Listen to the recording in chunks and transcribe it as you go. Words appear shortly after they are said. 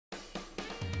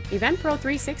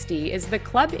EventPro360 is the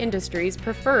club industry's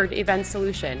preferred event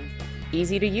solution.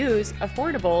 Easy to use,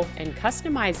 affordable, and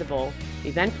customizable,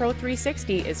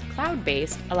 EventPro360 is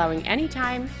cloud-based, allowing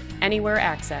anytime, anywhere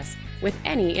access with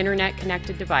any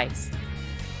internet-connected device.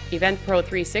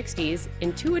 EventPro360's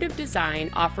intuitive design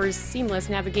offers seamless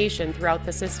navigation throughout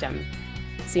the system.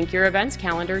 Sync your events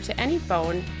calendar to any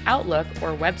phone, Outlook,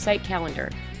 or website calendar.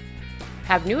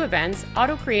 Have new events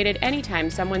auto-created anytime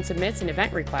someone submits an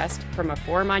event request from a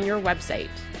form on your website.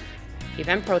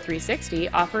 EventPro360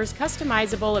 offers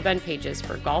customizable event pages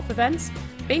for golf events,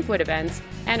 banquet events,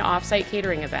 and off-site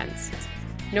catering events.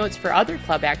 Notes for other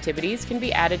club activities can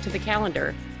be added to the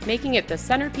calendar, making it the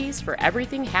centerpiece for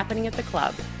everything happening at the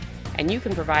club. And you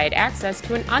can provide access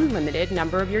to an unlimited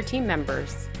number of your team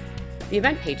members. The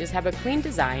event pages have a clean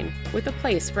design with a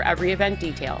place for every event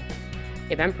detail.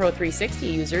 EventPro360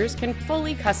 users can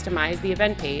fully customize the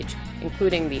event page,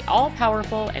 including the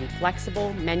all-powerful and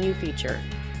flexible menu feature.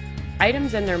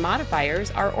 Items and their modifiers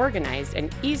are organized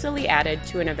and easily added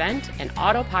to an event and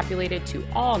auto-populated to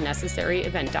all necessary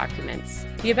event documents.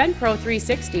 The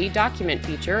EventPro360 document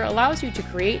feature allows you to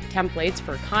create templates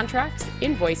for contracts,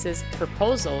 invoices,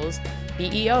 proposals,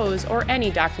 BEOs, or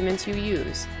any documents you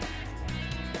use.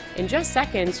 In just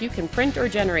seconds, you can print or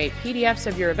generate PDFs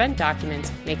of your event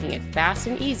documents, making it fast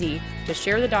and easy to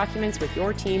share the documents with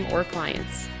your team or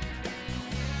clients.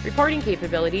 Reporting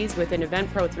capabilities within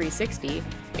EventPro360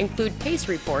 include PACE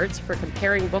reports for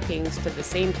comparing bookings to the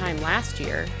same time last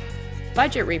year,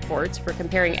 budget reports for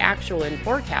comparing actual and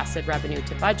forecasted revenue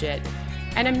to budget,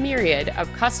 and a myriad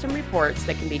of custom reports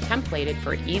that can be templated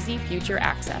for easy future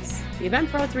access. The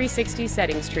EventPro360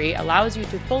 settings tree allows you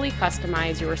to fully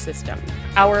customize your system.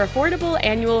 Our affordable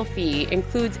annual fee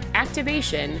includes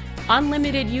activation,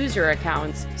 unlimited user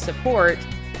accounts, support,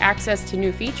 access to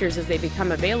new features as they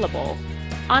become available,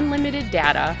 unlimited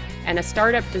data, and a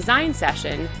startup design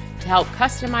session to help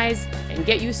customize and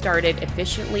get you started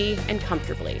efficiently and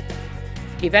comfortably.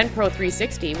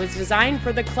 EventPro360 was designed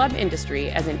for the club industry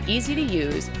as an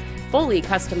easy-to-use, fully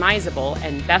customizable,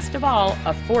 and best of all,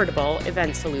 affordable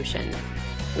event solution.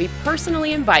 We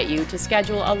personally invite you to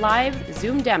schedule a live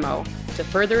Zoom demo to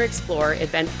further explore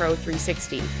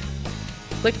EventPro360.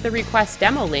 Click the Request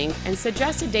Demo link and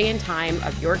suggest a day and time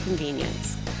of your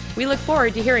convenience. We look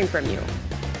forward to hearing from you.